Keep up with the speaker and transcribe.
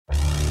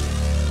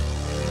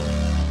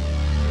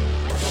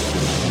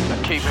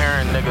keep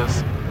hearing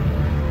niggas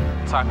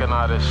talking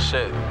all this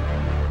shit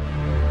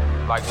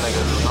like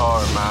niggas is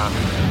hard,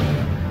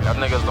 man. Y'all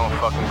niggas don't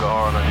fucking go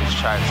hard on these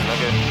tracks,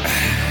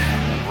 nigga.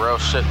 Real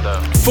shit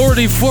though.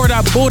 44,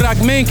 that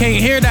bulldog man can't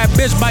hear that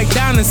bitch bite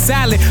down in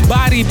salad.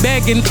 Body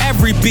bagging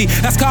every beat.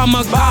 That's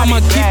karma,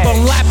 keep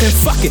on lapping.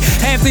 Fuck it.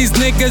 Half these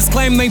niggas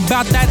claim they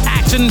bout that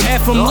action,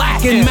 half them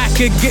lacking. Mac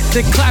could get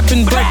the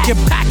clapping, break your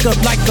pack up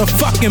like a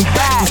fucking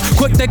Baptist.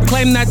 Quick to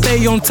claim that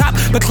they on top,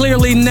 but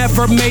clearly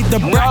never made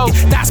the bracket.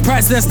 That's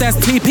process, that's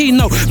TP.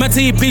 No, my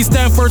TP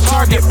stand for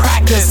target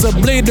practice.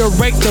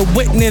 Obliterate the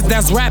witness,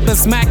 that's rapping,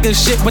 smacking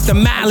shit with the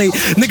mallet.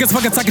 Niggas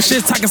fucking talking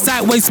shit, talking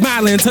sideways,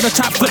 smiling till the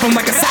chop flip them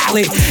like a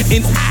salad.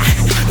 And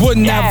I would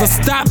never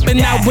stop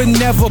and I would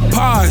never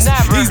pause.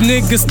 These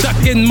niggas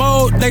stuck in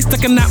mode, they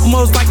stuck in that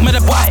mode like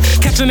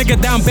metabots. Catch a nigga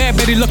down bad,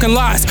 but he looking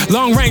lost.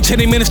 Long range, hit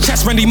him in his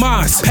chest, Randy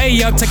Moss.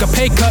 Pay up, take a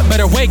pay cut,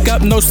 better wake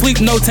up. No sleep,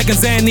 no taking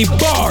Zanny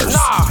bars.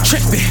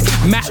 Trippin',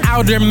 my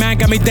outer man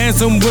got me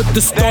dancing with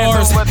the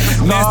stars.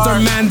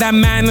 Mastermind, that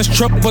man is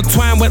triple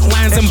twine with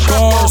lines and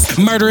bars.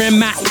 Murder in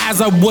my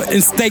eyes, I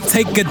wouldn't stay.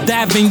 Take a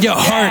dive in your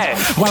heart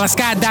while I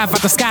skydive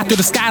out the sky through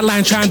the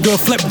skyline, trying to do a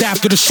flip dive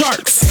through the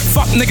sharks.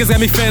 Fuck niggas got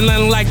me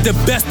feeling like the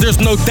best, there's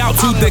no doubt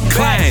to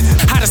decline.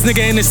 Hottest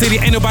nigga in the city,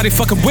 ain't nobody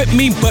fucking with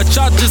me, but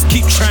y'all just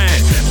keep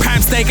trying.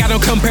 Prime steak, I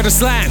don't compare to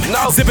slime.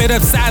 Zip it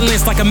up,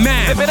 silence like a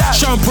man.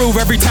 Show and prove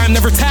every time,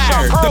 never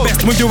tired. The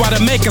best we do how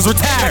to make us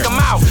retire.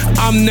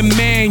 I'm the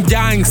man,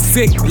 y'all ain't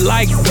sick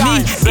like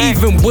me.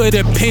 Even with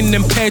a pen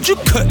and pad, you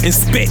couldn't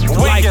spit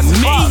like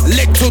me.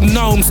 Little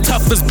gnomes,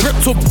 tough as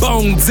brittle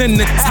bones in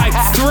the type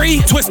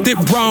 3.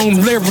 Twisted wrong,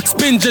 lyrics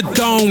spin your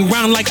dome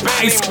round like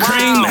ice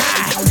cream.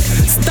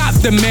 Stop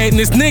the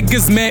madness,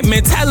 niggas mad,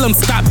 man, tell them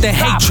stop the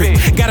hatred.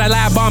 Got a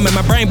live bomb in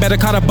my brain, better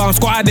call a bomb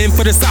squad in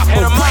for this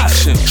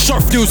operation.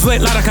 Short fuse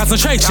lit, lot of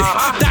concentration.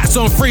 That's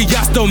on free,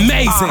 y'all still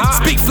amazing.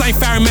 Speak flame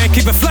fire, man,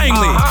 keep it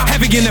flamely.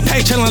 Heavy in the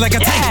paint, chillin' like a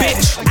tank,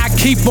 bitch. I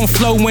keep on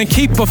flowing,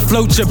 keep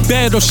afloat your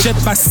battleship,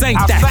 I sank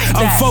that.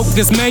 I'm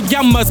focused, man,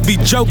 y'all must be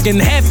joking.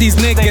 Half these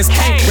niggas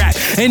can't rap,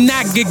 and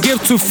I could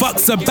give two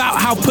fucks about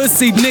how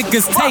pussy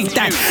niggas take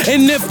that.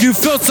 And if you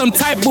feel some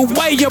type of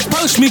way,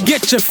 approach me,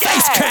 get your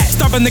face cracked.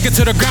 Stop a nigga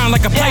to the ground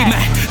like a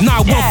playmat. Nah,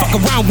 I won't fuck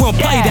around, won't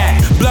play that.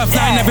 Blood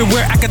flying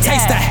everywhere, I can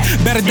taste that.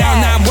 Better down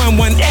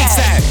 911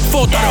 ASAP.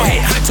 Full throttle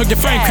hit, hunt till your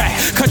frame crack.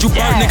 Cut you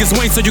bird niggas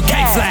wing so you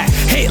can't fly.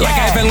 Hit like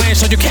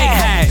avalanche so you can't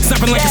hide.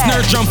 Snapping like a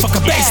snare drum, fuck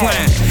a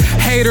baseline.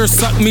 Haters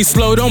suck me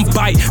slow, don't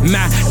bite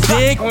my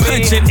dick.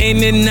 Punching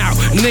in and out,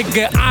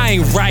 nigga, I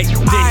ain't right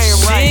this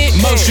shit.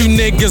 Most you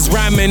niggas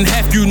rhyming,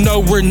 half you know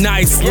we're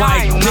nice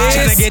like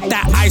this. Tryna get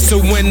that ice so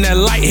when the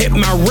light hit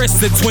my wrist,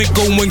 it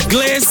twinkle and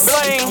gliss.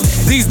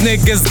 These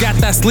niggas got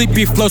that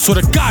sleepy flow, so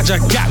the ganja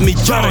got me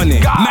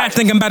yawning. Mad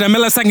thinking about a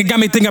millisecond, got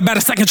me thinking about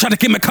a second, trying to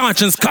keep my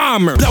conscience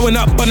calmer. Blowing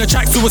up on the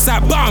track,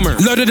 suicide bomber.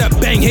 Loaded up,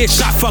 bang, hit,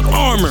 shot, fuck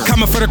armor.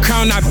 Coming for the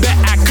crown, I bet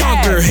I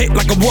conquer. Hit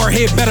like a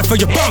warhead, better for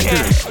your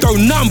bunker. Throw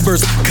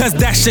numbers, cause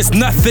that shit's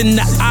nothing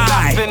to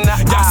eye.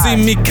 Y'all see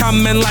me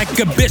coming like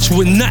a bitch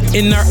with nut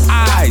in her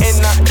eyes.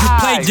 You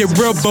play it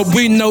real, but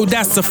we know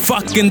that's a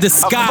fucking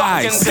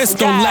disguise.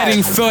 Pistol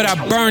letting feel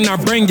that burn, I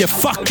bring your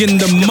fucking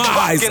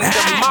demise.